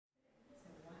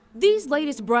These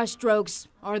latest brushstrokes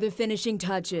are the finishing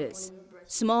touches.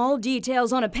 Small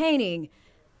details on a painting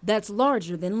that's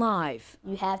larger than life.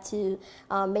 You have to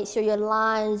make sure your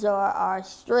lines are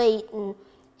straight, and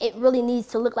it really needs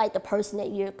to look like the person that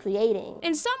you're creating.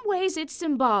 In some ways, it's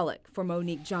symbolic for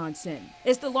Monique Johnson.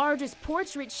 It's the largest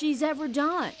portrait she's ever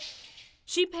done.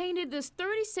 She painted this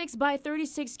 36 by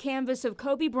 36 canvas of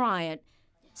Kobe Bryant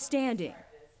standing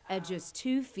at just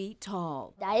 2 feet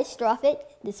tall. Dystrophic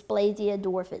dysplasia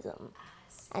dwarfism.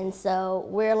 And so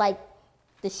we're like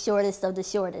the shortest of the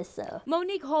shortest. So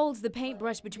Monique holds the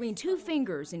paintbrush between 2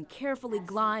 fingers and carefully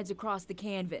glides across the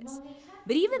canvas.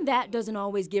 But even that doesn't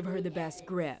always give her the best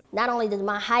grip. Not only does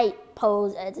my height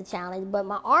pose as a challenge, but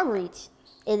my arm reach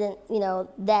isn't,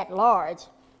 that large.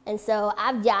 And so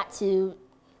I've got to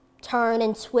turn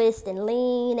and twist and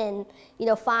lean and,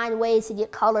 find ways to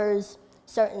get colors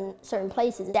certain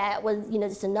places. That was,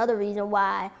 just another reason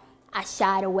why I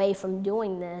shied away from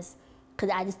doing this, because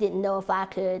I just didn't know if I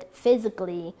could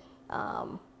physically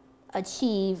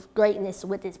achieve greatness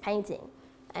with this painting.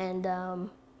 And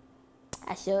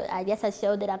I guess I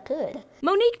showed that I could.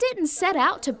 Monique didn't set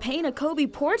out to paint a Kobe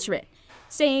portrait,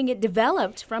 saying it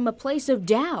developed from a place of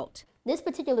doubt. This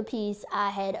particular piece,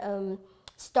 I had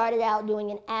started out doing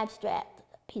an abstract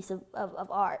piece of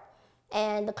art,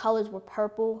 and the colors were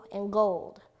purple and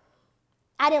gold.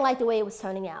 I didn't like the way it was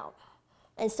turning out,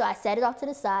 and so I set it off to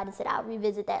the side and said I'll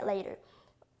revisit that later,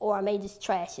 or I may just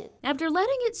trash it. After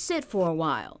letting it sit for a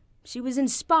while, she was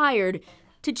inspired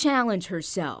to challenge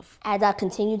herself. As I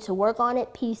continued to work on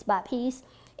it piece by piece,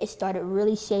 it started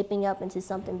really shaping up into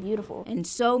something beautiful. And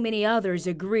so many others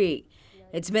agree.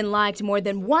 It's been liked more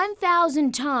than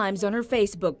 1,000 times on her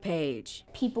Facebook page.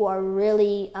 People are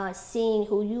really seeing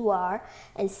who you are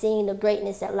and seeing the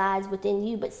greatness that lies within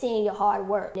you, but seeing your hard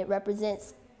work. It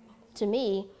represents, to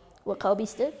me, what Kobe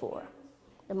stood for,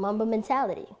 the Mamba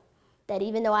mentality. That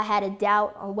even though I had a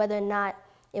doubt on whether or not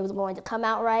it was going to come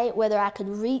out right, whether I could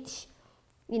reach,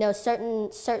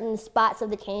 certain spots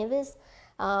of the canvas,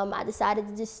 I decided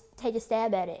to just take a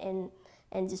stab at it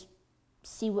and just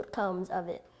see what comes of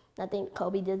it. I think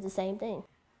Kobe did the same thing.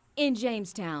 In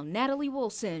Jamestown, Natalie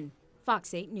Wilson,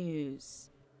 Fox 8 News.